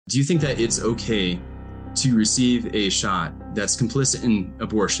Do you think that it's okay to receive a shot that's complicit in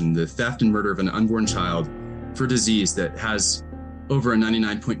abortion, the theft and murder of an unborn child, for disease that has over a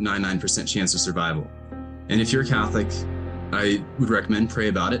 99.99% chance of survival? And if you're Catholic, I would recommend pray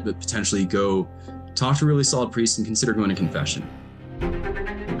about it, but potentially go talk to a really solid priest and consider going to confession.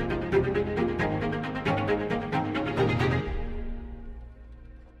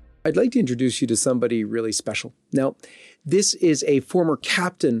 I'd like to introduce you to somebody really special. Now, this is a former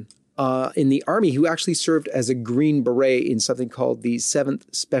captain in the Army who actually served as a Green Beret in something called the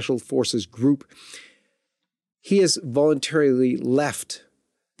 7th Special Forces Group. He has voluntarily left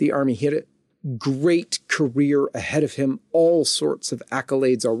the Army. He had a great career ahead of him, all sorts of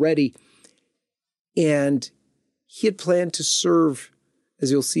accolades already. And he had planned to serve,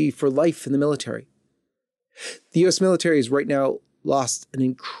 as you'll see, for life in the military. The U.S. military has right now lost an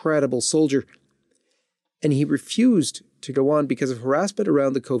incredible soldier, and he refused to go on because of harassment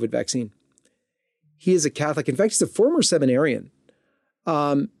around the COVID vaccine. He is a Catholic. In fact, he's a former seminarian,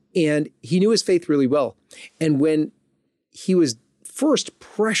 and he knew his faith really well. And when he was first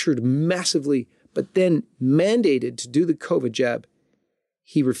pressured massively, but then mandated to do the COVID jab,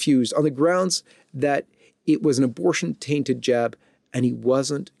 he refused on the grounds that it was an abortion-tainted jab, and he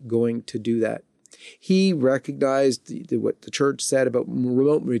wasn't going to do that. He recognized what the church said about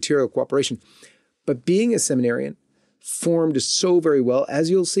remote material cooperation, but being a seminarian, formed so very well, as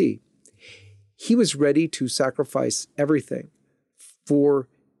you'll see, he was ready to sacrifice everything for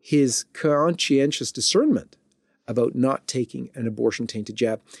his conscientious discernment about not taking an abortion-tainted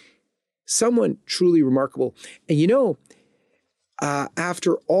jab. Someone truly remarkable. And you know,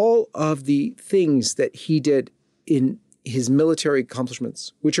 after all of the things that he did in his military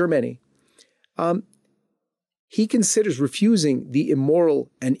accomplishments, which are many, he considers refusing the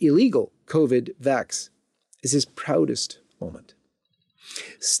immoral and illegal COVID vax as his proudest moment.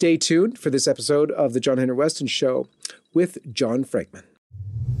 Stay tuned for this episode of the John Henry Weston Show with John Frankman.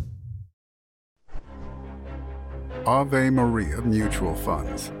 Ave Maria Mutual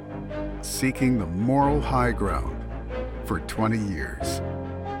Funds, seeking the moral high ground for 20 years.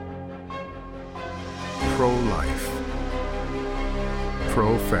 Pro-life,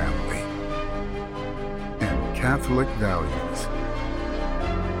 pro-family, and Catholic values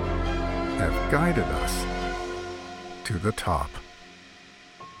have guided us to the top.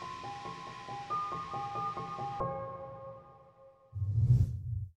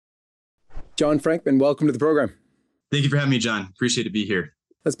 John Frankman, welcome to the program. Thank you for having me, John. Appreciate to be here.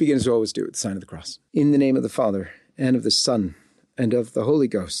 Let's begin as we always do with the sign of the cross. In the name of the Father, and of the Son, and of the Holy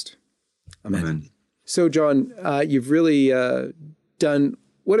Ghost. Amen. Amen. So, John, you've really done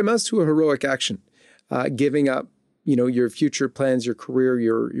what amounts to a heroic action, giving up, your future plans, your career,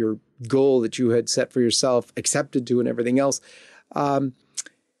 your goal that you had set for yourself, accepted to, and everything else.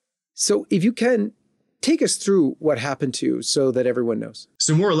 So, if you can, take us through what happened to you so that everyone knows.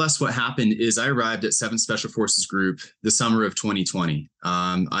 So more or less what happened is I arrived at 7th Special Forces Group the summer of 2020.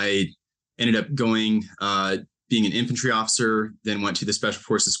 I ended up going, being an infantry officer, then went to the Special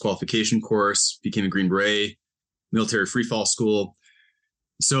Forces qualification course, became a Green Beret, military free fall school.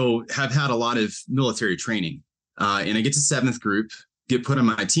 So have had a lot of military training. And I get to 7th Group, get put on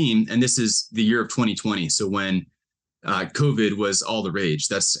my team, and this is the year of 2020. So when COVID was all the rage.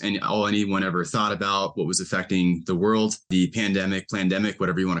 That's all anyone ever thought about, what was affecting the world, the pandemic,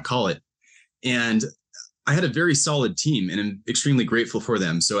 whatever you want to call it. And I had a very solid team, and I'm extremely grateful for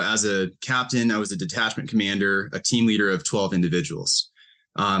them. So as a captain, I was a detachment commander, a team leader of 12 individuals.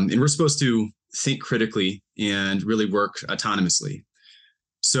 And we're supposed to think critically and really work autonomously.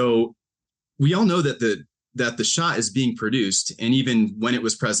 So we all know that the shot is being produced. And even when it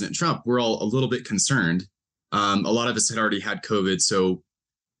was President Trump, we're all a little bit concerned. A lot of us had already had COVID, so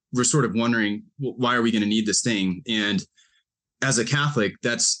we're sort of wondering, why are we going to need this thing? And as a Catholic,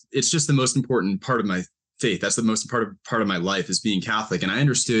 it's just the most important part of my faith. That's the most important part of my life, is being Catholic. And I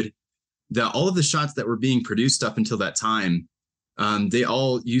understood that all of the shots that were being produced up until that time, they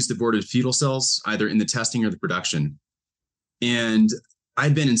all used aborted fetal cells, either in the testing or the production. And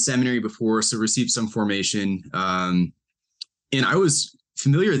I'd been in seminary before, so received some formation. And I was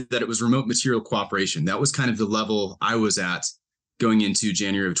familiar that it was remote material cooperation. That was kind of the level I was at going into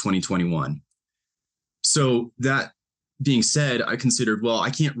January of 2021. So that being said, I considered, well, I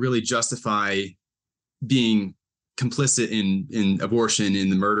can't really justify being complicit in abortion,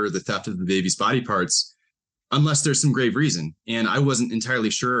 in the murder, the theft of the baby's body parts, unless there's some grave reason. And I wasn't entirely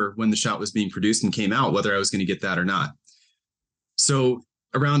sure when the shot was being produced and came out, whether I was going to get that or not. So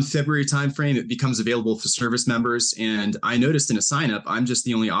around February timeframe, it becomes available for service members. And I noticed in a sign up, I'm just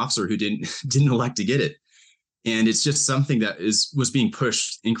the only officer who didn't elect to get it. And it's just something that was being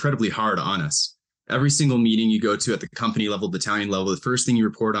pushed incredibly hard on us. Every single meeting you go to at the company level, battalion level, the first thing you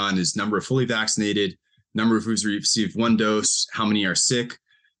report on is number of fully vaccinated, number of who's received one dose, how many are sick.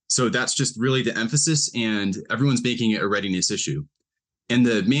 So that's just really the emphasis, and everyone's making it a readiness issue. And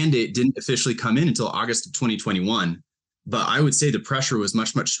the mandate didn't officially come in until August of 2021, but I would say the pressure was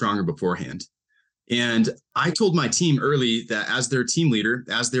much, much stronger beforehand. And I told my team early that as their team leader,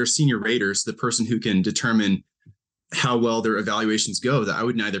 as their senior raters, the person who can determine how well their evaluations go, that I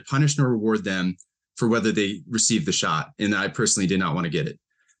would neither punish nor reward them for whether they received the shot, and that I personally did not want to get it.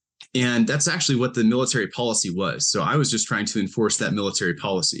 And that's actually what the military policy was. So I was just trying to enforce that military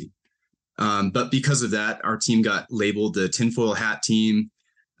policy. But because of that, our team got labeled the tinfoil hat team.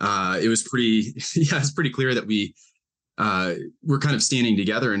 It was pretty, it's pretty clear that we were kind of standing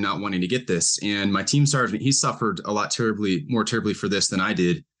together and not wanting to get this. And my team sergeant, he suffered a lot more terribly for this than I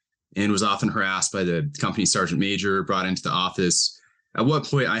did, and was often harassed by the company sergeant major, brought into the office. At what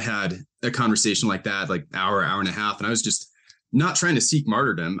point I had a conversation like that, like hour and a half, and I was just not trying to seek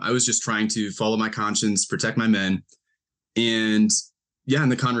martyrdom. I was just trying to follow my conscience, protect my men. And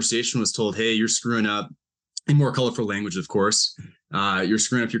the conversation was told, hey, you're screwing up, in more colorful language, of course. You're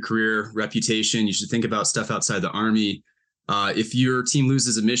screwing up your career, reputation. You should think about stuff outside the Army. If your team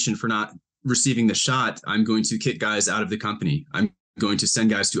loses a mission for not receiving the shot, I'm going to kick guys out of the company. I'm going to send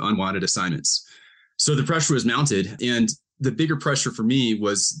guys to unwanted assignments. So the pressure was mounted. And the bigger pressure for me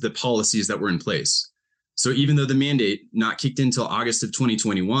was the policies that were in place. So even though the mandate not kicked in until August of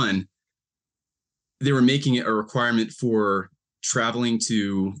 2021, they were making it a requirement for traveling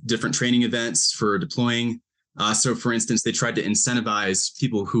to different training events, for deploying. So for instance, they tried to incentivize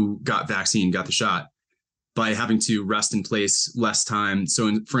people who got the shot, by having to rest in place less time.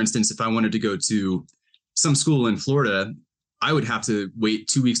 So for instance, if I wanted to go to some school in Florida, I would have to wait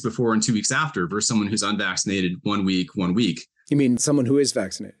 2 weeks before and 2 weeks after versus someone who's unvaccinated 1 week. You mean someone who is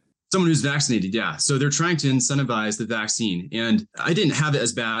vaccinated? Someone who's vaccinated, yeah. So they're trying to incentivize the vaccine. And I didn't have it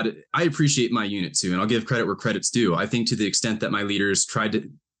as bad. I appreciate my unit too, and I'll give credit where credit's due. I think to the extent that my leaders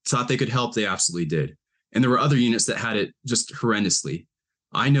thought they could help, they absolutely did. And there were other units that had it just horrendously.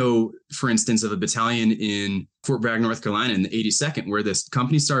 I know, for instance, of a battalion in Fort Bragg, North Carolina, in the 82nd, where this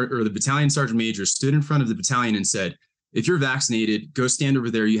the battalion sergeant major stood in front of the battalion and said, if you're vaccinated, go stand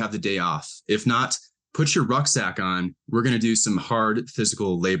over there. You have the day off. If not, put your rucksack on. We're going to do some hard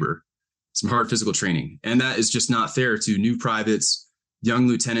physical labor, some hard physical training. And that is just not fair to new privates, young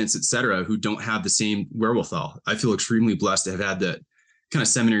lieutenants, et cetera, who don't have the same wherewithal. I feel extremely blessed to have had that kind of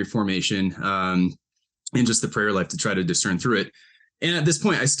seminary formation and just the prayer life to try to discern through it. And at this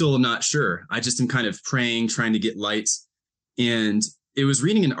point, I still am not sure. I just am kind of praying, trying to get light. And it was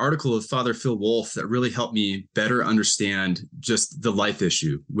reading an article of Father Phil Wolf that really helped me better understand just the life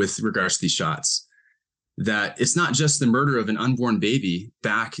issue with regards to these shots. That it's not just the murder of an unborn baby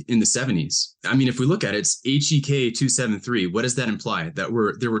back in the 70s. I mean, if we look at it, it's HEK 273. What does that imply?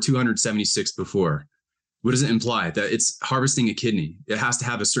 That there were 276 before. What does it imply? That it's harvesting a kidney. It has to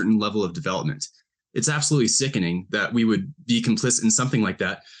have a certain level of development. It's absolutely sickening that we would be complicit in something like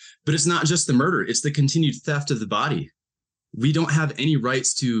that. But it's not just the murder. It's the continued theft of the body. We don't have any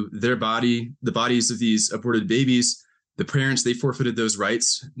rights to their body, the bodies of these aborted babies. The parents, they forfeited those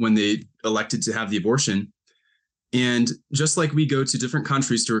rights when they elected to have the abortion. And just like we go to different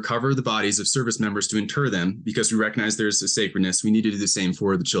countries to recover the bodies of service members to inter them because we recognize there's a sacredness, we need to do the same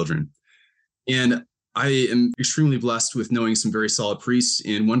for the children. And I am extremely blessed with knowing some very solid priests.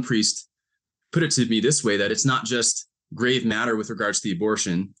 And one priest put it to me this way, that it's not just grave matter with regards to the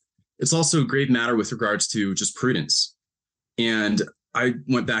abortion. It's also grave matter with regards to just prudence. And I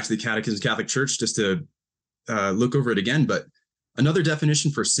went back to the Catechism of the Catholic Church just to look over it again. But another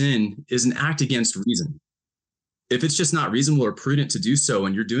definition for sin is an act against reason. If it's just not reasonable or prudent to do so,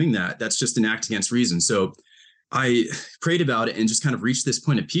 and you're doing that, that's just an act against reason. So I prayed about it and just kind of reached this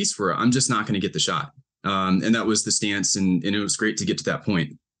point of peace where I'm just not going to get the shot. And that was the stance. And it was great to get to that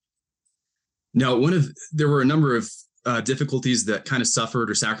point. Now, there were a number of difficulties that kind of suffered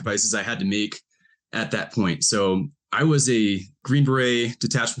or sacrifices I had to make at that point. So I was a Green Beret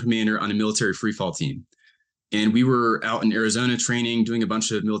detachment commander on a military freefall team. And we were out in Arizona training, doing a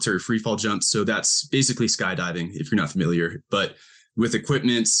bunch of military freefall jumps. So that's basically skydiving, if you're not familiar, but with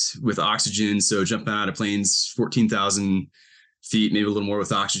equipment, with oxygen. So jumping out of planes, 14,000 feet, maybe a little more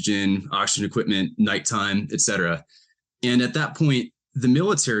with oxygen equipment, nighttime, et cetera. And at that point, the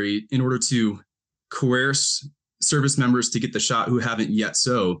military, in order to coerce service members to get the shot who haven't yet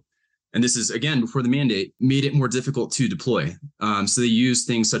and this is, again, before the mandate, made it more difficult to deploy. So they use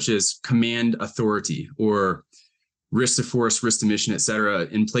things such as command authority or risk to force, risk to mission, et cetera,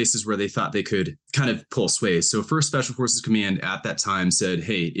 in places where they thought they could kind of pull sway. So First Special Forces Command at that time said,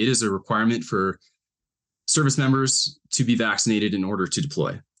 hey, it is a requirement for service members to be vaccinated in order to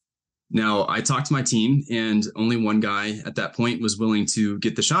deploy. Now, I talked to my team, and only one guy at that point was willing to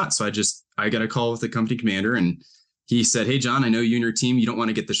get the shot. So I got a call with the company commander, and he said, hey, John, I know you and your team, you don't want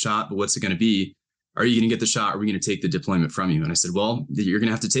to get the shot, but what's it going to be? Are you going to get the shot? Or are we going to take the deployment from you? And I said, well, you're going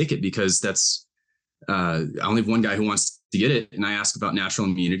to have to take it, because that's, I only have one guy who wants to get it. And I asked about natural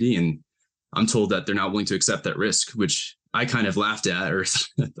immunity, and I'm told that they're not willing to accept that risk, which I kind of laughed at, or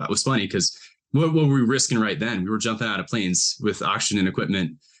thought was funny, because what were we risking right then? We were jumping out of planes with oxygen and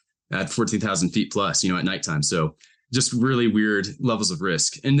equipment at 14,000 feet plus, at nighttime. So just really weird levels of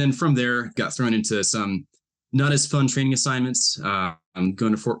risk. And then from there, got thrown into some not as fun training assignments. I'm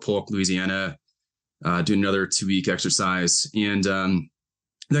going to Fort Polk, Louisiana, doing another 2-week exercise. And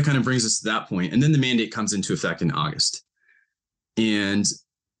that kind of brings us to that point. And then the mandate comes into effect in August. And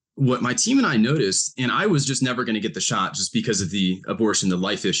what my team and I noticed, and I was just never going to get the shot just because of the abortion, the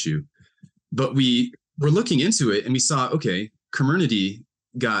life issue. But we were looking into it, and we saw, okay, Comirnaty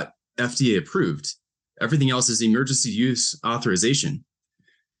got FDA approved. Everything else is emergency use authorization.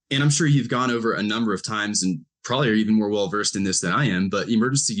 And I'm sure you've gone over a number of times and probably are even more well-versed in this than I am, but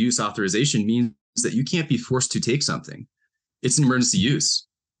emergency use authorization means that you can't be forced to take something. It's an emergency use.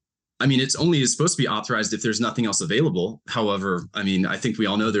 I mean, it's only is supposed to be authorized if there's nothing else available. However, I mean, I think we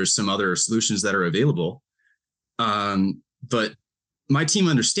all know there's some other solutions that are available. But my team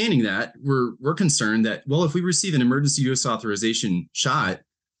understanding that, we're concerned that, well, if we receive an emergency use authorization shot,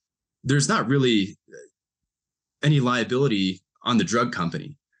 there's not really any liability on the drug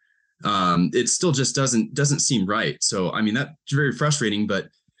company. It still just doesn't seem right. So, I mean, that's very frustrating, but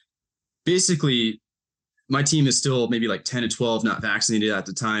basically my team is still maybe like 10 to 12 not vaccinated at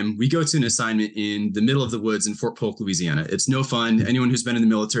the time. We go to an assignment in the middle of the woods in Fort Polk, Louisiana. It's no fun. Anyone who's been in the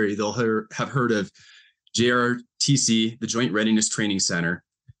military, they'll have heard of JRTC, the Joint Readiness Training Center.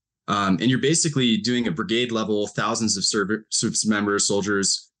 And you're basically doing a brigade level, thousands of service members,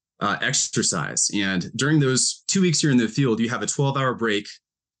 soldiers, exercise. And during those 2 weeks you're in the field, you have a 12-hour break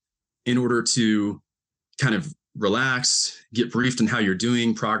in order to kind of relax, get briefed on how you're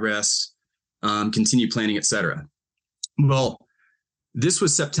doing, progress, continue planning, et cetera. Well, this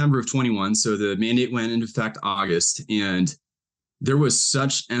was September of 21. So the mandate went into effect August, and there was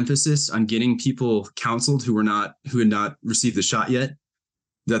such emphasis on getting people counseled who had not received the shot yet,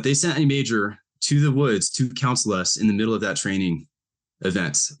 that they sent a major to the woods to counsel us in the middle of that training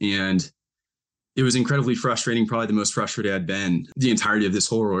event. And it was incredibly frustrating, probably the most frustrated I'd been the entirety of this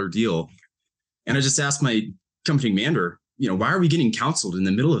whole ordeal. And I just asked my company commander, why are we getting counseled in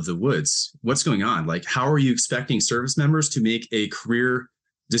the middle of the woods? What's going on? Like, how are you expecting service members to make a career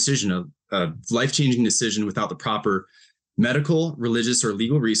decision, a life-changing decision without the proper medical, religious, or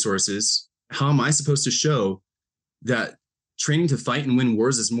legal resources? How am I supposed to show that training to fight and win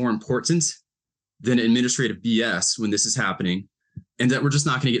wars is more important than administrative BS when this is happening, and that we're just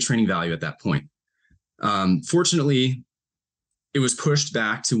not going to get training value at that point? Fortunately, it was pushed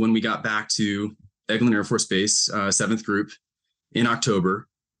back to when we got back to Eglin Air Force Base, 7th Group in October,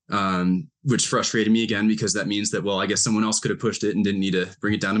 which frustrated me again, because that means that, well, I guess someone else could have pushed it and didn't need to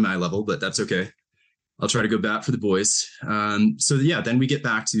bring it down to my level, but that's okay. I'll try to go bat for the boys. So yeah, then we get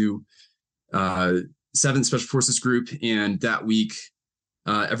back to 7th Special Forces Group, and that week,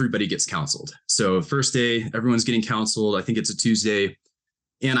 everybody gets counseled. So first day, everyone's getting counseled. I think it's a Tuesday.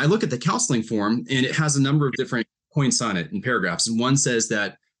 And I look at the counseling form, and it has a number of different points on it in paragraphs. And one says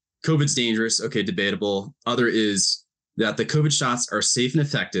that COVID's dangerous. Okay, debatable. Other is that the COVID shots are safe and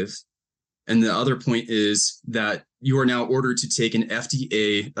effective. And the other point is that you are now ordered to take an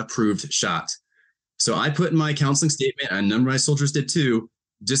FDA approved shot. So I put in my counseling statement, and a number of my soldiers did too,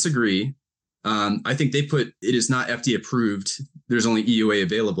 disagree. I think they put it is not FDA approved. There's only EUA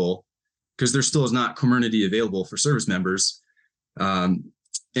available, because there still is not Comirnaty available for service members.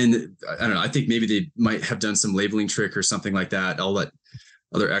 And I don't know, I think maybe they might have done some labeling trick or something like that. I'll let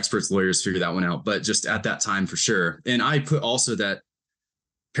other experts, lawyers figure that one out, but just at that time for sure. And I put also that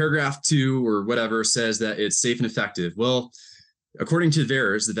paragraph 2 or whatever says that it's safe and effective. Well, according to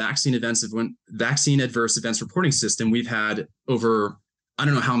VAERS, the Vaccine Adverse Events Reporting System, we've had over, I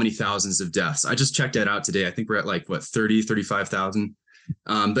don't know how many thousands of deaths. I just checked that out today. I think we're at 35,000.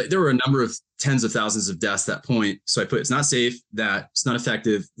 But there were a number of tens of thousands of deaths at that point. So I put, it's not safe, that it's not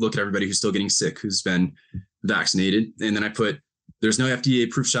effective. Look at everybody who's still getting sick, who's been vaccinated. And then I put, there's no FDA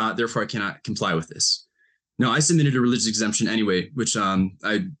approved shot, therefore I cannot comply with this. Now, I submitted a religious exemption anyway, which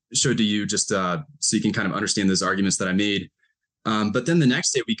I showed to you just so you can kind of understand those arguments that I made. But then the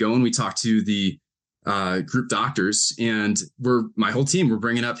next day we go and we talk to the group doctors, and my whole team, we're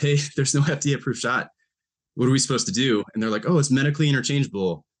bringing up, hey, there's no FDA approved shot. What are we supposed to do? And they're like, oh, it's medically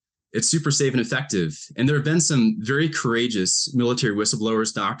interchangeable. It's super safe and effective. And there have been some very courageous military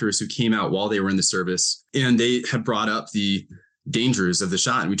whistleblowers, doctors who came out while they were in the service, and they had brought up the dangers of the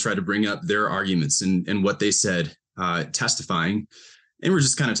shot. And we tried to bring up their arguments and what they said, testifying. And we're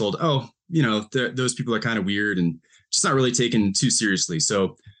just kind of told, oh, those people are kind of weird and just not really taken too seriously.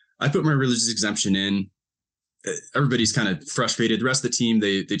 So I put my religious exemption in. Everybody's kind of frustrated. The rest of the team,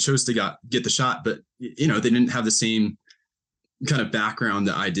 they chose to get the shot, but they didn't have the same kind of background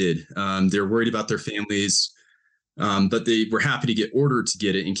that I did. They're worried about their families, but they were happy to get ordered to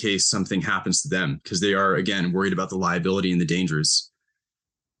get it in case something happens to them, because they are, again, worried about the liability and the dangers.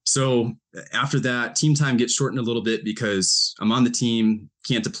 So after that, team time gets shortened a little bit because I'm on the team,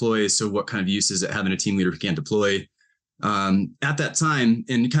 can't deploy. So what kind of use is it having a team leader who can't deploy? At that time,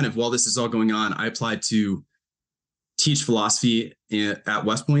 and kind of while this is all going on, I applied to teach philosophy at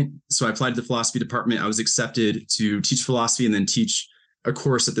West Point. So I applied to the philosophy department. I was accepted to teach philosophy and then teach a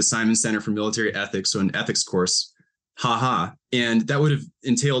course at the Simon Center for Military Ethics, so an ethics course. And that would have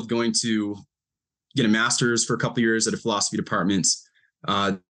entailed going to get a master's for a couple of years at a philosophy department,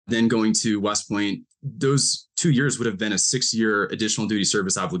 then going to West Point. Those 2 years would have been a 6-year additional duty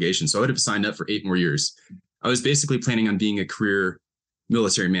service obligation. So I would have signed up for 8 more years. I was basically planning on being a career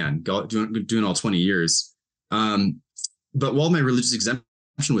military man, doing all 20 years. But while my religious exemption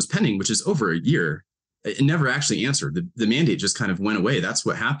was pending, which is over a year, it never actually answered. The mandate just kind of went away. That's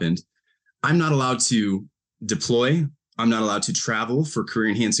what happened. I'm not allowed to deploy. I'm not allowed to travel for career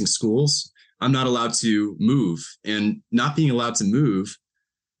enhancing schools. I'm not allowed to move. And not being allowed to move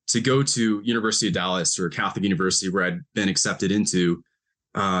to go to University of Dallas or Catholic University, where I'd been accepted into,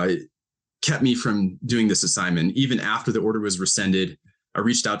 kept me from doing this assignment. Even after the order was rescinded, I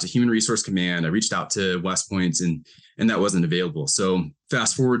reached out to Human Resource Command. I reached out to West Point, and that wasn't available. So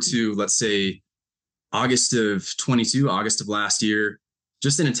fast forward to, let's say, August of 22, August of last year,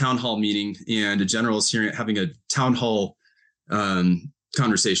 just in a town hall meeting, and a general is having a town hall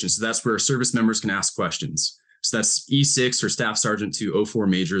conversation. So that's where service members can ask questions. So that's E6 or Staff Sergeant to 04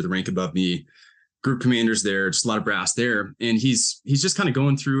 Major, the rank above me, group commanders there, just a lot of brass there. And he's just kind of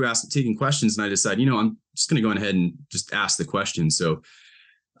going through, taking questions. And I decide, I'm just going to go ahead and just ask the question. So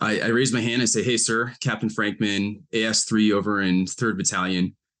I raise my hand and say, hey, sir, Captain Frankman, AS3 over in 3rd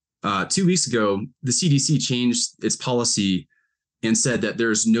Battalion. 2 weeks ago, the CDC changed its policy and said that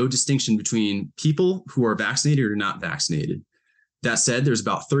there's no distinction between people who are vaccinated or not vaccinated. That said, there's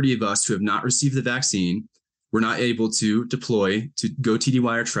about 30 of us who have not received the vaccine. We're not able to deploy, to go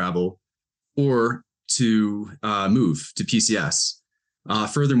TDY or travel, or to move to PCS.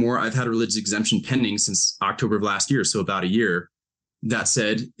 Furthermore, I've had a religious exemption pending since October of last year, so about a year. That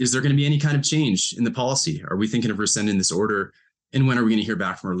said, is there going to be any kind of change in the policy? Are we thinking of rescinding this order? And when are we going to hear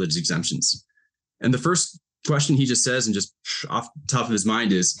back from our religious exemptions? And the first question he just says, and just off the top of his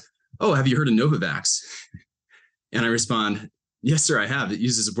mind, is, oh, have you heard of Novavax? And I respond, yes, sir, I have. It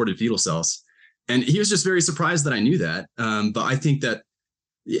uses aborted fetal cells. And he was just very surprised that I knew that. But I think that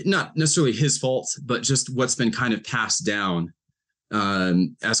not necessarily his fault, but just what's been kind of passed down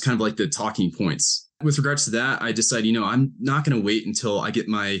as kind of like the talking points. With regards to that, I decide, I'm not going to wait until I get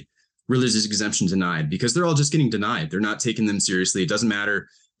my religious exemption denied, because they're all just getting denied. They're not taking them seriously. It doesn't matter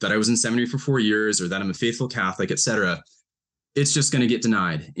that I was in seminary for 4 years or that I'm a faithful Catholic, etc. It's just going to get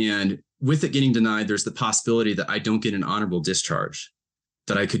denied. And with it getting denied, there's the possibility that I don't get an honorable discharge,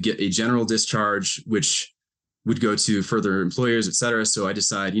 that I could get a general discharge, which would go to further employers, etc. So I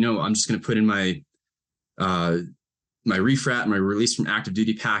decide, I'm just going to put in my refrat, my release from active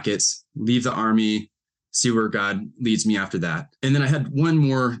duty packets, leave the Army, see where God leads me after that. And then I had one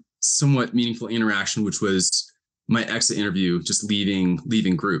more somewhat meaningful interaction, which was my exit interview, just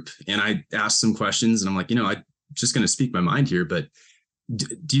leaving group. And I asked some questions, and I'm like, I'm just going to speak my mind here, but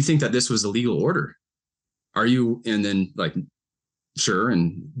do you think that this was a legal order? Are you? And then like, sure.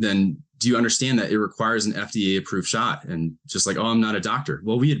 And then do you understand that it requires an FDA approved shot? And just like, oh, I'm not a doctor.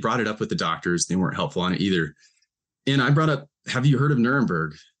 Well, we had brought it up with the doctors. They weren't helpful on it either. And I brought up, have you heard of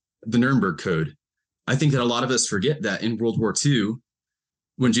Nuremberg, the Nuremberg Code? I think that a lot of us forget that in World War II,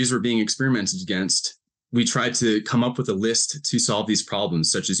 when Jews were being experimented against, we tried to come up with a list to solve these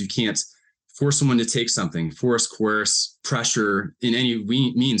problems, such as you can't force someone to take something, force, coerce, pressure in any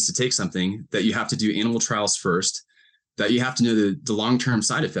means to take something, that you have to do animal trials first, that you have to know the long-term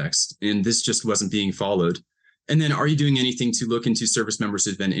side effects. And this just wasn't being followed. And then, are you doing anything to look into service members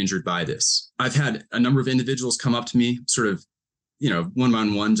who've been injured by this? I've had a number of individuals come up to me sort of,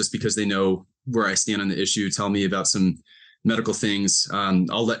 one-on-one, just because they know where I stand on the issue, tell me about some medical things.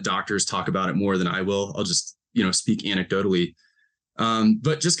 I'll let doctors talk about it more than I will. I'll just, speak anecdotally.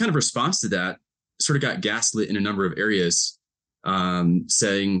 But just kind of response to that, sort of got gaslit in a number of areas,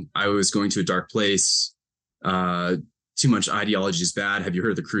 saying I was going to a dark place. Too much ideology is bad. Have you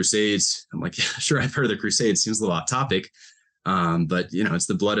heard of the Crusades? I'm like, yeah, sure, I've heard of the Crusades. Seems a little off topic. But it's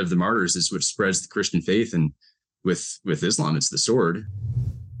the blood of the martyrs is what spreads the Christian faith. And with Islam, it's the sword.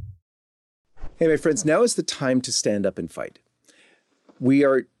 Hey, my friends, now is the time to stand up and fight. We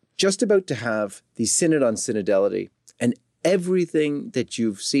are just about to have the Synod on Synodality, and everything that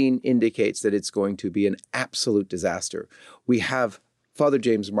you've seen indicates that it's going to be an absolute disaster. We have Father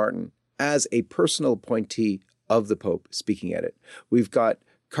James Martin as a personal appointee of the Pope speaking at it. We've got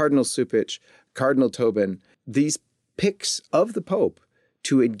Cardinal Cupich, Cardinal Tobin. These picks of the Pope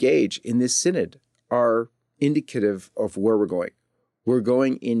to engage in this synod are indicative of where we're going. We're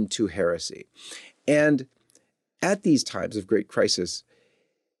going into heresy. And at these times of great crisis,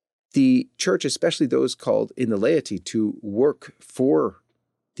 the church, especially those called in the laity to work for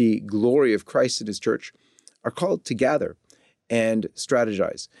the glory of Christ and his church, are called to gather and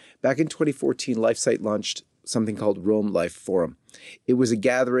strategize. Back in 2014, LifeSite launched something called Rome Life Forum. It was a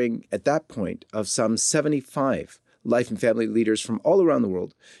gathering at that point of some 75 life and family leaders from all around the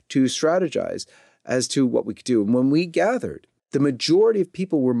world to strategize as to what we could do. And when we gathered, the majority of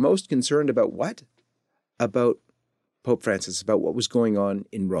people were most concerned about what? About Pope Francis, about what was going on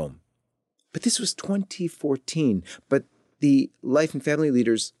in Rome. But this was 2014, but the life and family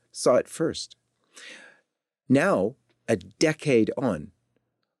leaders saw it first. Now, a decade on,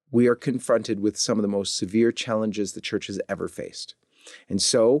 we are confronted with some of the most severe challenges the church has ever faced. And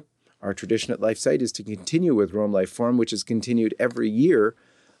so our tradition at LifeSite is to continue with Rome Life Forum, which has continued every year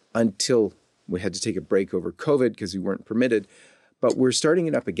until we had to take a break over COVID because we weren't permitted. But we're starting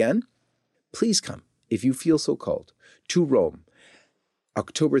it up again. Please come, if you feel so called, to Rome,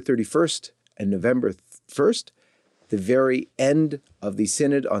 October 31st and November 1st, the very end of the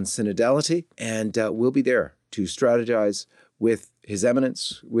Synod on Synodality. And we'll be there to strategize with His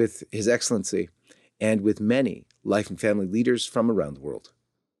Eminence, with His Excellency, and with many life and family leaders from around the world.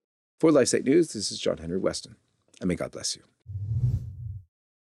 For LifeSite News, this is John Henry Weston, and may God bless you.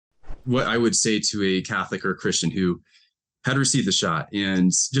 What I would say to a Catholic or a Christian who had received the shot,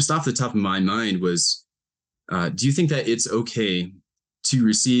 and just off the top of my mind was, do you think that it's okay to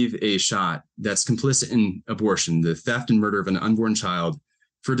receive a shot that's complicit in abortion, the theft and murder of an unborn child,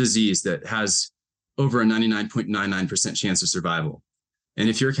 for disease that has over a 99.99% chance of survival? And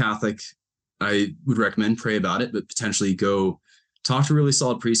if you're a Catholic, I would recommend pray about it, but potentially go talk to a really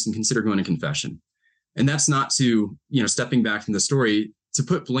solid priest and consider going to confession. And that's not to, stepping back from the story, to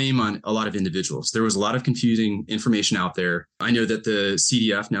put blame on a lot of individuals. There was a lot of confusing information out there. I know that the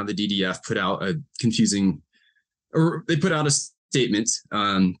CDF, now the DDF, put out a statement,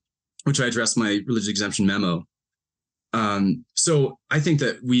 which I addressed my religious exemption memo. So I think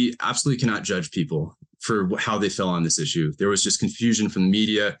that we absolutely cannot judge people for how they fell on this issue. There was just confusion from the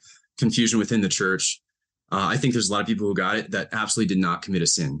media, confusion within the church. I think there's a lot of people who got it that absolutely did not commit a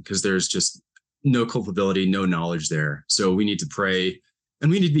sin because there's just no culpability, no knowledge there. So we need to pray,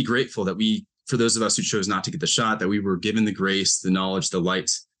 and we need to be grateful that for those of us who chose not to get the shot, that we were given the grace, the knowledge, the light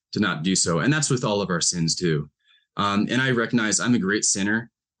to not do so. And that's with all of our sins too. And I recognize I'm a great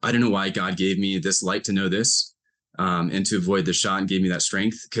sinner. I don't know why God gave me this light to know this, and to avoid the shot and gave me that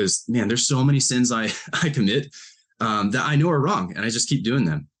strength. Because man, there's so many sins I commit that I know are wrong, and I just keep doing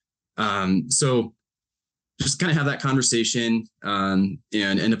them. So just kind of have that conversation and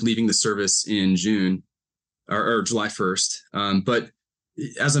end up leaving the service in June or July 1st. But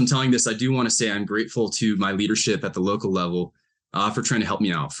as I'm telling this, I do want to say I'm grateful to my leadership at the local level for trying to help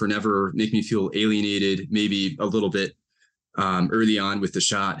me out, for never making me feel alienated, maybe a little bit early on with the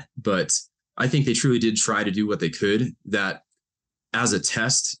shot. But I think they truly did try to do what they could. That as a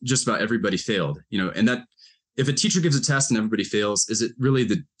test, just about everybody failed, and that if a teacher gives a test and everybody fails, is it really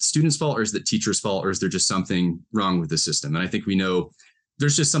the student's fault, or is it the teacher's fault, or is there just something wrong with the system? And I think we know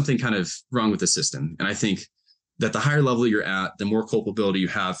there's just something kind of wrong with the system. And I think that the higher level you're at, the more culpability you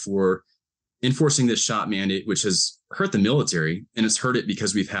have for enforcing this shot mandate, which has hurt the military. And it's hurt it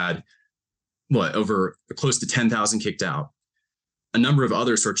because we've had over close to 10,000 kicked out. A number of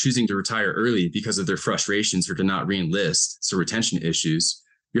others are choosing to retire early because of their frustrations or to not re-enlist. So retention issues.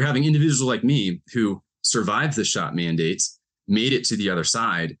 You're having individuals like me who survived the shot mandates, made it to the other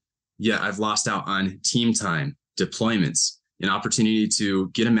side, yet I've lost out on team time, deployments, an opportunity to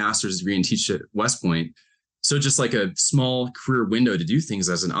get a master's degree and teach at West Point. So just like a small career window to do things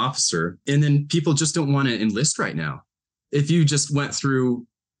as an officer. And then people just don't want to enlist right now. If you just went through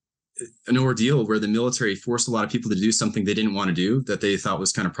an ordeal where the military forced a lot of people to do something they didn't want to do that they thought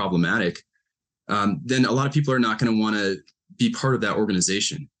was kind of problematic, then a lot of people are not going to want to be part of that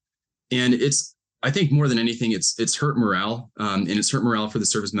organization. And I think more than anything, it's hurt morale, and it's hurt morale for the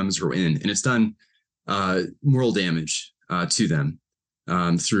service members who are in, and it's done moral damage to them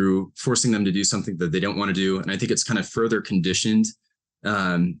through forcing them to do something that they don't want to do. And I think it's kind of further conditioned.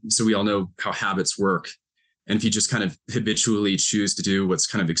 So we all know how habits work. And if you just kind of habitually choose to do what's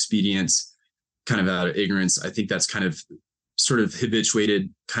kind of expedient, kind of out of ignorance, I think that's kind of sort of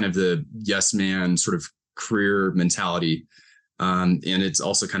habituated kind of the yes man sort of career mentality. And it's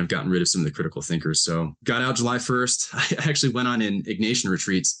also kind of gotten rid of some of the critical thinkers. So got out July 1st. I actually went on an Ignatian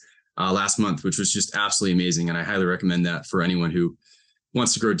retreats last month, which was just absolutely amazing. And I highly recommend that for anyone who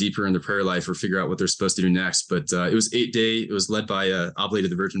wants to grow deeper in their prayer life or figure out what they're supposed to do next. But it was 8-day. It was led by Oblate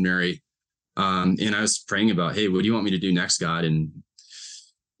of the Virgin Mary. And I was praying about, hey, what do you want me to do next, God? And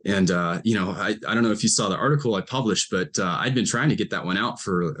I don't know if you saw the article I published, but I'd been trying to get that one out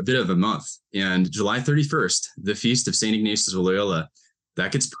for a bit of a month. And July 31st, the feast of St. Ignatius of Loyola,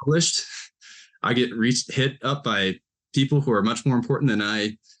 that gets published. I get hit up by people who are much more important than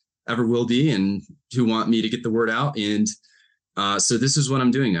I ever will be and who want me to get the word out. And so this is what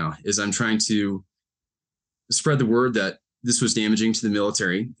I'm doing now, is I'm trying to spread the word that this was damaging to the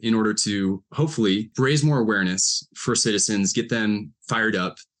military in order to hopefully raise more awareness for citizens, get them fired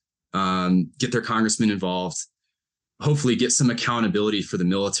up, get their congressmen involved, hopefully get some accountability for the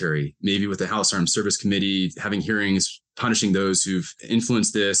military, maybe with the House Armed Service Committee, having hearings, punishing those who've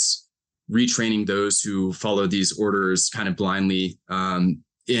influenced this, retraining those who follow these orders kind of blindly. And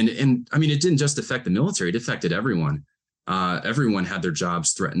I mean, it didn't just affect the military, it affected everyone. Everyone had their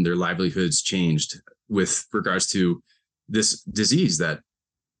jobs threatened, their livelihoods changed with regards to this disease that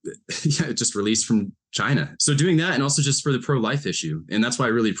it just released from China. So doing that, and also just for the pro-life issue. And that's why I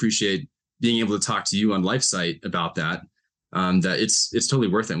really appreciate being able to talk to you on LifeSite about that, that it's totally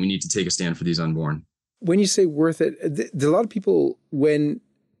worth it. We need to take a stand for these unborn. When you say worth it, a lot of people, when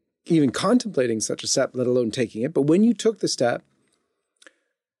even contemplating such a step, let alone taking it, but when you took the step,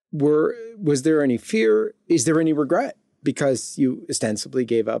 was there any fear? Is there any regret? Because you ostensibly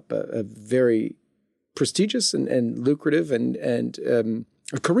gave up a very prestigious and lucrative and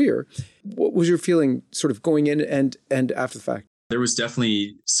a career. What was your feeling sort of going in and after the fact? There was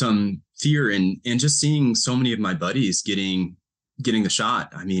definitely some fear and just seeing so many of my buddies getting the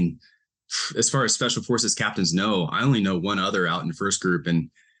shot. I mean, as far as Special Forces captains know, I only know one other out in the first group, and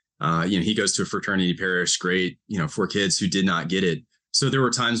he goes to a fraternity parish. Great, 4 kids who did not get it. So there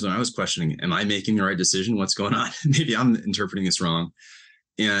were times when I was questioning, am I making the right decision? What's going on? Maybe I'm interpreting this wrong.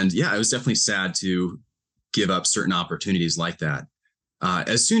 And yeah, it was definitely sad to give up certain opportunities like that.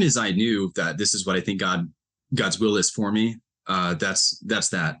 As soon as I knew that this is what I think God's will is for me, that's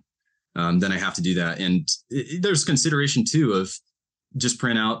that. Then I have to do that. And there's consideration too of just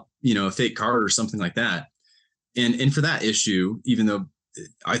print out, a fake card or something like that. And for that issue, even though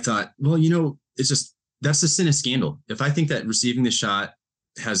I thought, well, it's just, that's the sin of scandal. If I think that receiving the shot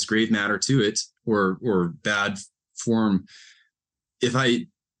has grave matter to it or bad form, if I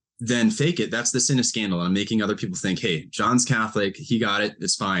then fake it, that's the sin of scandal. And I'm making other people think, hey, John's Catholic, he got it,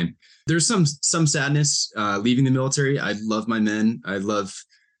 it's fine. There's some sadness leaving the military. I love my men. I love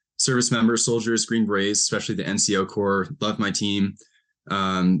service members, soldiers, Green Berets, especially the NCO Corps. Love my team.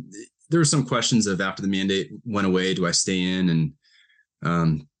 There were some questions of after the mandate went away, do I stay in?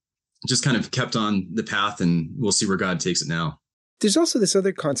 And just kind of kept on the path, and we'll see where God takes it now. There's also this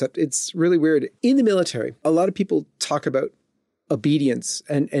other concept. It's really weird. In the military, a lot of people talk about obedience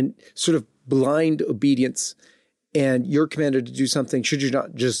and sort of blind obedience, and you're commanded to do something. Should you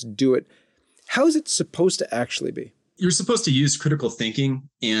not just do it? How is it supposed to actually be? You're supposed to use critical thinking.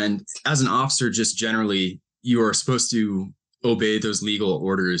 And as an officer, just generally, you are supposed to obey those legal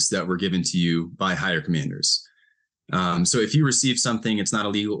orders that were given to you by higher commanders. So if you receive something, it's not a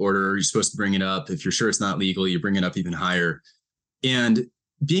legal order, you're supposed to bring it up. If you're sure it's not legal, you bring it up even higher. And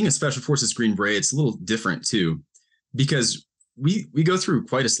being a Special Forces Green Beret, it's a little different too, because we go through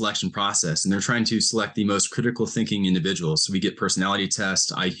quite a selection process, and they're trying to select the most critical thinking individuals. So we get personality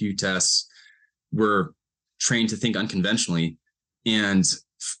tests, IQ tests. We're trained to think unconventionally. And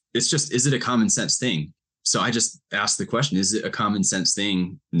it's just, is it a common sense thing? So I just asked the question, is it a common sense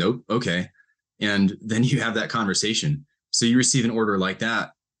thing? Nope. Okay. And then you have that conversation. So you receive an order like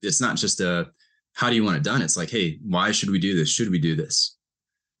that. It's not just how do you want it done? It's like, hey, why should we do this? Should we do this?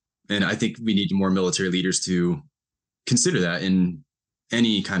 And I think we need more military leaders to consider that in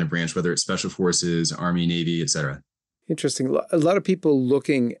any kind of branch, whether it's Special Forces, Army, Navy, et cetera. Interesting. A lot of people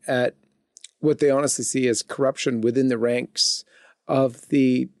looking at what they honestly see as corruption within the ranks of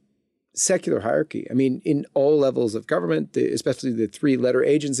the secular hierarchy. I mean, in all levels of government, especially the three-letter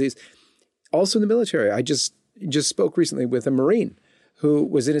agencies, also in the military. I just spoke recently with a Marine who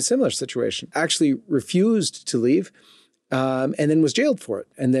was in a similar situation, actually refused to leave, and then was jailed for it,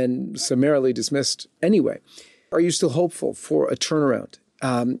 and then summarily dismissed anyway. Are you still hopeful for a turnaround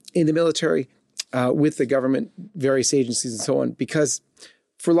in the military, with the government, various agencies, and so on? Because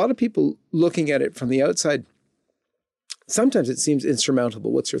for a lot of people looking at it from the outside, sometimes it seems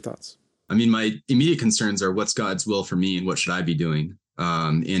insurmountable. What's your thoughts? I mean, my immediate concerns are what's God's will for me and what should I be doing?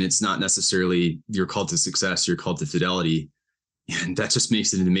 And it's not necessarily you're called to success, you're called to fidelity. And that just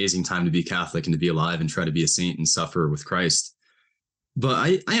makes it an amazing time to be Catholic and to be alive and try to be a saint and suffer with Christ.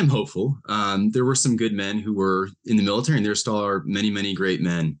 But I am hopeful. There were some good men who were in the military, and there still are many, many great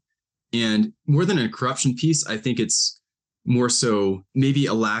men. And more than a corruption piece, I think it's more so maybe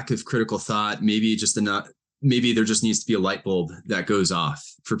a lack of critical thought, maybe there just needs to be a light bulb that goes off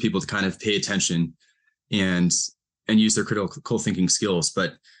for people to kind of pay attention and use their critical thinking skills.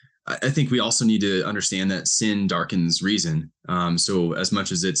 But I think we also need to understand that sin darkens reason. So as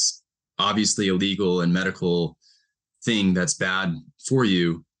much as it's obviously a legal and medical thing that's bad for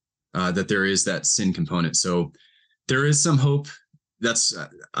you, that there is that sin component. So there is some hope.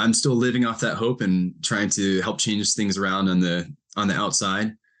 I'm still living off that hope and trying to help change things around on the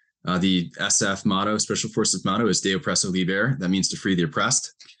outside. The SF motto, Special Forces motto, is De Oppresso Liber. That means to free the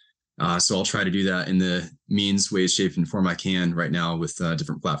oppressed. So I'll try to do that in the means, ways, shape, and form I can right now with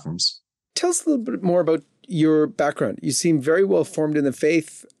different platforms. Tell us a little bit more about your background. You seem very well formed in the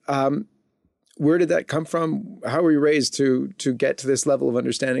faith. Where did that come from? How were you raised to get to this level of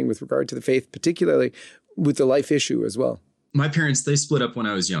understanding with regard to the faith, particularly with the life issue as well? My parents, they split up when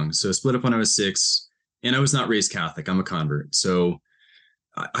I was young. So split up when I was 6, and I was not raised Catholic. I'm a convert. So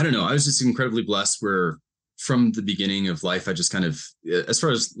I don't know. I was just incredibly blessed where from the beginning of life, I just kind of, as far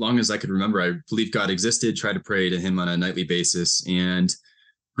as long as I could remember, I believed God existed, tried to pray to him on a nightly basis, and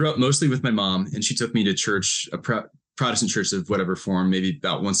grew up mostly with my mom. And she took me to church, a Protestant church of whatever form, maybe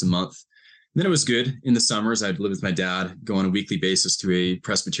about once a month. And then it was good. In the summers, I'd live with my dad, go on a weekly basis to a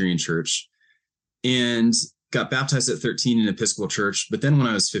Presbyterian church, and got baptized at 13 in an Episcopal church. But then when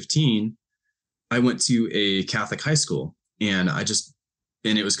I was 15, I went to a Catholic high school, and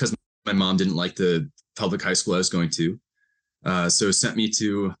it was because my mom didn't like the public high school I was going to. So sent me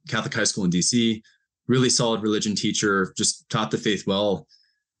to Catholic high school in DC, really solid religion teacher, just taught the faith well,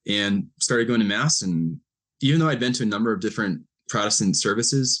 and started going to mass. And even though I'd been to a number of different Protestant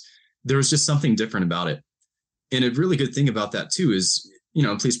services, there was just something different about it. And a really good thing about that too is,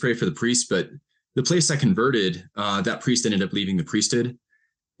 please pray for the priest, but the place I converted, that priest ended up leaving the priesthood.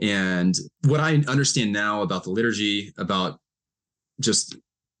 And what I understand now about the liturgy, about just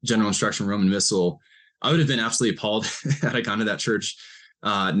general instruction, Roman Missal, I would have been absolutely appalled had I gone to that church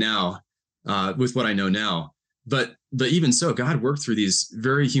now with what I know now. But even so, God worked through these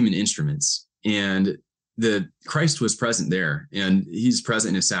very human instruments, and the Christ was present there, and he's present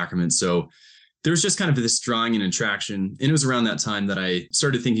in his sacrament. So there was just kind of this drawing and attraction. And it was around that time that I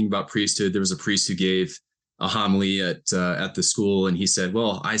started thinking about priesthood. There was a priest who gave a homily at the school, and he said,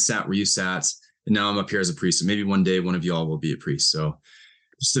 well, I sat where you sat, and now I'm up here as a priest. And maybe one day one of you all will be a priest. So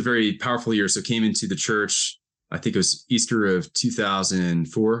just a very powerful year. So came into the church, I think it was Easter of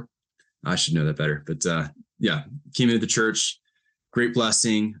 2004. I should know that better. But came into the church, great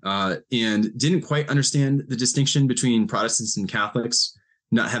blessing, and didn't quite understand the distinction between Protestants and Catholics,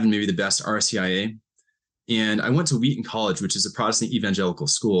 not having maybe the best RCIA. And I went to Wheaton College, which is a Protestant evangelical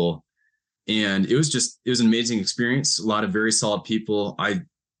school. And it was an amazing experience. A lot of very solid people. I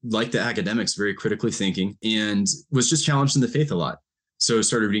liked the academics, very critically thinking, and was just challenged in the faith a lot. So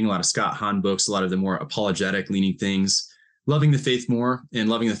started reading a lot of Scott Hahn books, a lot of the more apologetic leaning things, loving the faith more, and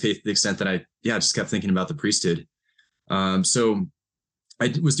loving the faith to the extent that I just kept thinking about the priesthood. So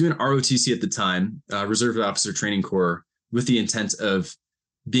I was doing ROTC at the time, Reserve Officer Training Corps, with the intent of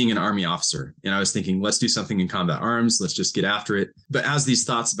being an Army officer. And I was thinking, let's do something in combat arms. Let's just get after it. But as these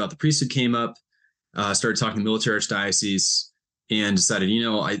thoughts about the priesthood came up, started talking to military archdiocese, and decided,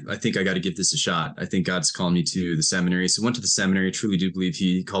 I think I got to give this a shot. I think God's calling me to the seminary. So went to the seminary, truly do believe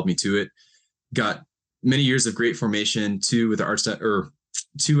he called me to it. Got many years of great formation, 2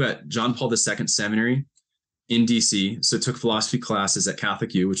 at John Paul II Seminary in DC. So took philosophy classes at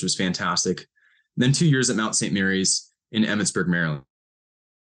Catholic U, which was fantastic. Then 2 years at Mount St. Mary's in Emmitsburg, Maryland.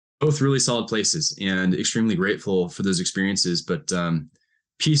 Both really solid places, and extremely grateful for those experiences. But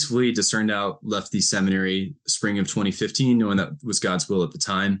peacefully discerned out, left the seminary spring of 2015, knowing that was God's will at the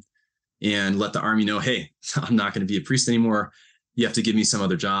time, and let the Army know, hey, I'm not going to be a priest anymore. You have to give me some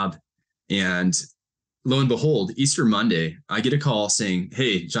other job. And lo and behold, Easter Monday, I get a call saying,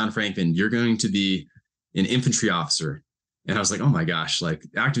 "Hey, John Frankman, you're going to be an infantry officer." And I was like, "Oh my gosh, like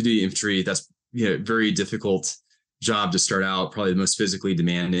active duty infantry, that's very difficult job to start out, probably the most physically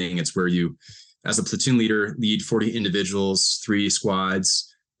demanding. It's where you, as a platoon leader, lead 40 individuals, 3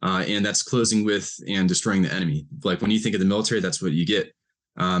 squads, and that's closing with and destroying the enemy. Like when you think of the military, that's what you get."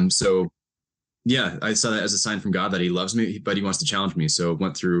 So yeah, I saw that as a sign from God that he loves me, but he wants to challenge me. So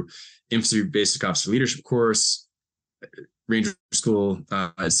went through infantry basic officer leadership course, Ranger school,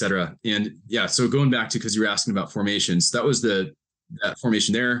 etc. And yeah, so going back to, because you were asking about formations, that was that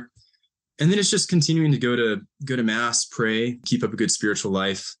formation there. And then it's just continuing to go to mass, pray, keep up a good spiritual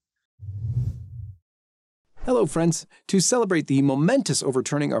life. Hello, friends. To celebrate the momentous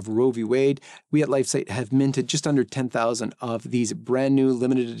overturning of Roe v. Wade, we at LifeSite have minted just under 10,000 of these brand new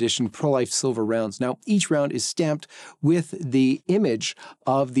limited edition pro-life silver rounds. Now, each round is stamped with the image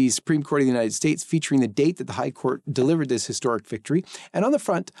of the Supreme Court of the United States, featuring the date that the High Court delivered this historic victory. And on the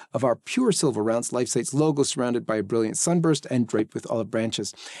front of our pure silver rounds, LifeSite's logo surrounded by a brilliant sunburst and draped with olive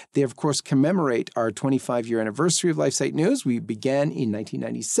branches. They, of course, commemorate our 25-year anniversary of LifeSite News. We began in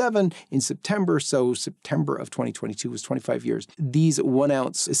 1997 in September, so September of 2022 was 25 years. These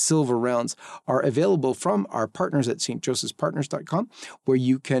 1-ounce silver rounds are available from our partners at stjosephspartners.com, where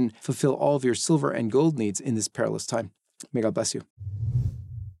you can fulfill all of your silver and gold needs in this perilous time. May God bless you.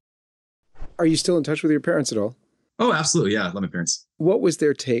 Are you still in touch with your parents at all? Oh, absolutely. Yeah, I love my parents. What was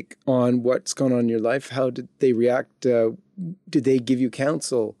their take on what's gone on in your life? How did they react? Did they give you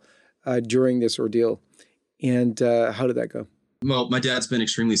counsel during this ordeal? And how did that go? Well, my dad's been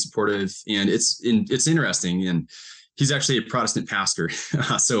extremely supportive, and it's interesting. And he's actually a Protestant pastor.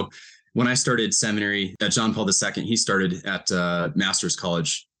 So when I started seminary at John Paul II, he started at Master's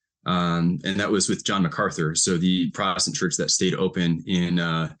College, and that was with John MacArthur. So the Protestant church that stayed open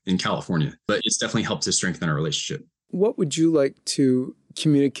in California. But it's definitely helped to strengthen our relationship. What would you like to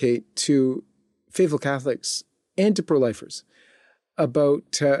communicate to faithful Catholics and to pro-lifers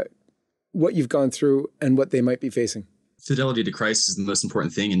about what you've gone through and what they might be facing? Fidelity to Christ is the most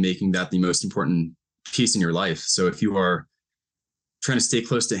important thing, and making that the most important piece in your life. So if you are trying to stay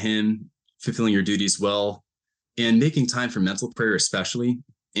close to him, fulfilling your duties well, and making time for mental prayer especially,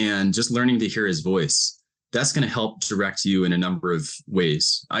 and just learning to hear his voice, that's going to help direct you in a number of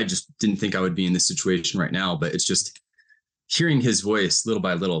ways. I just didn't think I would be in this situation right now, but it's just hearing his voice little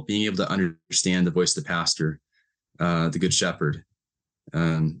by little, being able to understand the voice of the pastor, the good shepherd.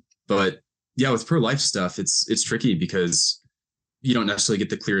 But yeah, with pro-life stuff, it's tricky because you don't necessarily get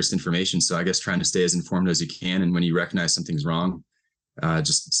the clearest information. So I guess trying to stay as informed as you can. And when you recognize something's wrong,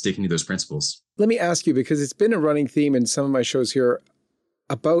 just sticking to those principles. Let me ask you, because it's been a running theme in some of my shows here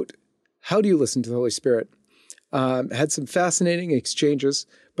about how do you listen to the Holy Spirit? Had some fascinating exchanges,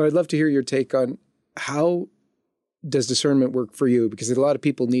 but I'd love to hear your take on how does discernment work for you? Because a lot of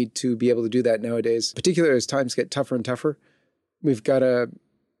people need to be able to do that nowadays, particularly as times get tougher and tougher. We've got to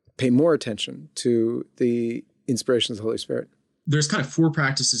pay more attention to the inspirations of the Holy Spirit. There's kind of 4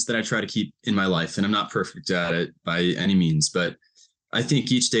 practices that I try to keep in my life, and I'm not perfect at it by any means, but I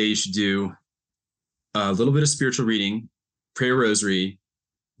think each day you should do a little bit of spiritual reading, pray a rosary,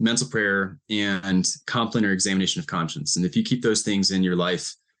 mental prayer, and compline or examination of conscience. And if you keep those things in your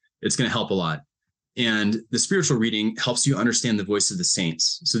life, it's going to help a lot. And the spiritual reading helps you understand the voice of the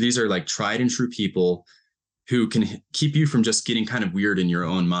saints. So these are like tried and true people who can keep you from just getting kind of weird in your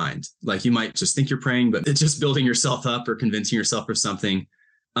own mind. Like you might just think you're praying, but it's just building yourself up or convincing yourself of something.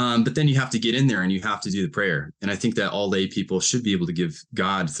 But then you have to get in there and you have to do the prayer. And I think that all lay people should be able to give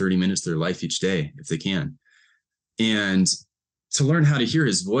God 30 minutes of their life each day if they can. And to learn how to hear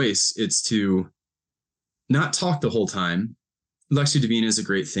his voice, it's to not talk the whole time. Lectio Divina is a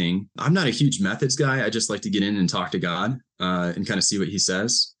great thing. I'm not a huge methods guy. I just like to get in and talk to God and kind of see what he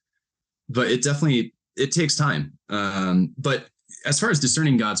says. But it takes time. But as far as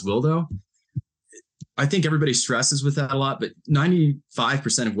discerning God's will, though, I think everybody stresses with that a lot, but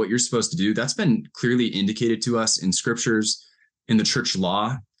 95% of what you're supposed to do, that's been clearly indicated to us in scriptures, in the church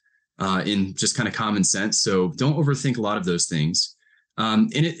law, in just kind of common sense. So don't overthink a lot of those things. And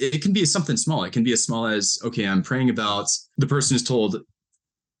it can be something small. It can be as small as, okay, I'm praying about the person who's told,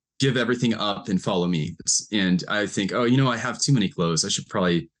 give everything up and follow me. And I think, oh, I have too many clothes. I should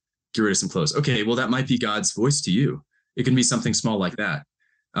probably get rid of some clothes. Okay, well, that might be God's voice to you. It can be something small like that.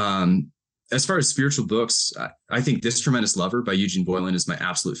 As far as spiritual books, I think This Tremendous Lover by Eugene Boylan is my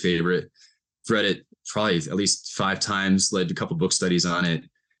absolute favorite. I've read it probably at least 5 times, led a couple book studies on it.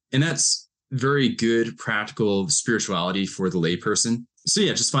 And that's very good, practical spirituality for the layperson. So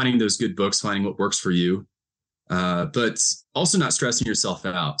yeah, just finding those good books, finding what works for you. but also not stressing yourself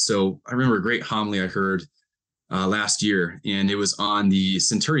out. So I remember a great homily I heard last year, and it was on the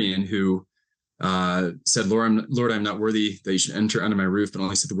centurion who said, Lord, I'm not worthy that you should enter under my roof, but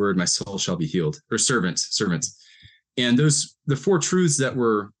only say the word, my soul shall be healed. Or servants. And the four truths that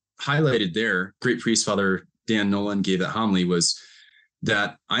were highlighted there, great priest Father Dan Nolan gave that homily, was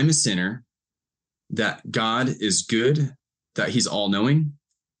that I'm a sinner, that God is good, that he's all knowing,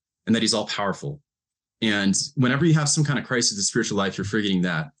 and that he's all powerful. And whenever you have some kind of crisis in spiritual life, you're forgetting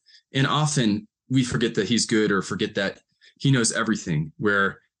that. And often we forget that he's good, or forget that he knows everything,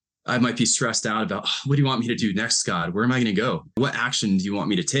 where I might be stressed out about, what do you want me to do next, God? Where am I going to go? What action do you want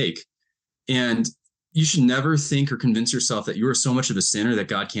me to take? And you should never think or convince yourself that you are so much of a sinner that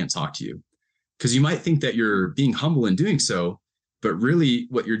God can't talk to you. Because you might think that you're being humble in doing so, but really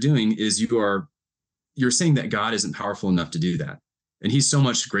what you're doing is you're saying that God isn't powerful enough to do that. And he's so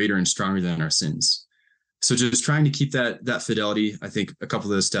much greater and stronger than our sins. So just trying to keep that fidelity, I think a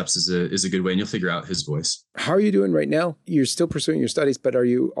couple of those steps is a good way, and you'll figure out his voice. How are you doing right now? You're still pursuing your studies, but are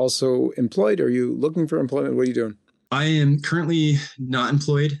you also employed? Are you looking for employment? What are you doing? I am currently not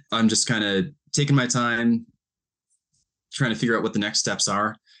employed. I'm just kind of taking my time, trying to figure out what the next steps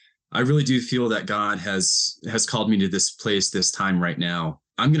are. I really do feel that God has called me to this place, this time right now.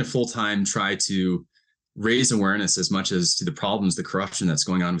 I'm going to full-time try to raise awareness as much as to the problems, the corruption that's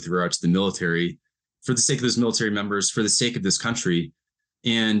going on with regard to the military, for the sake of those military members, for the sake of this country.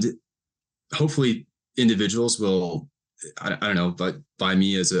 And hopefully individuals will, I don't know, but by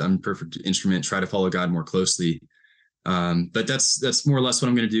me as an imperfect instrument, try to follow God more closely. But that's more or less what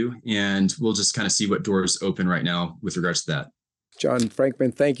I'm going to do. And we'll just kind of see what doors open right now with regards to that. John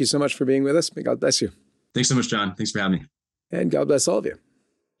Frankman, thank you so much for being with us. May God bless you. Thanks so much, John. Thanks for having me. And God bless all of you.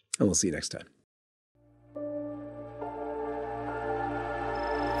 And we'll see you next time.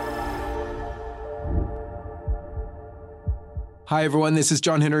 Hi, everyone. This is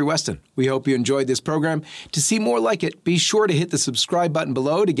John Henry Weston. We hope you enjoyed this program. To see more like it, be sure to hit the subscribe button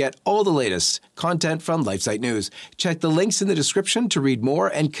below to get all the latest content from LifeSite News. Check the links in the description to read more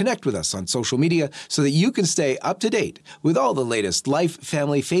and connect with us on social media so that you can stay up to date with all the latest life,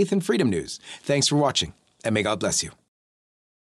 family, faith, and freedom news. Thanks for watching, and may God bless you.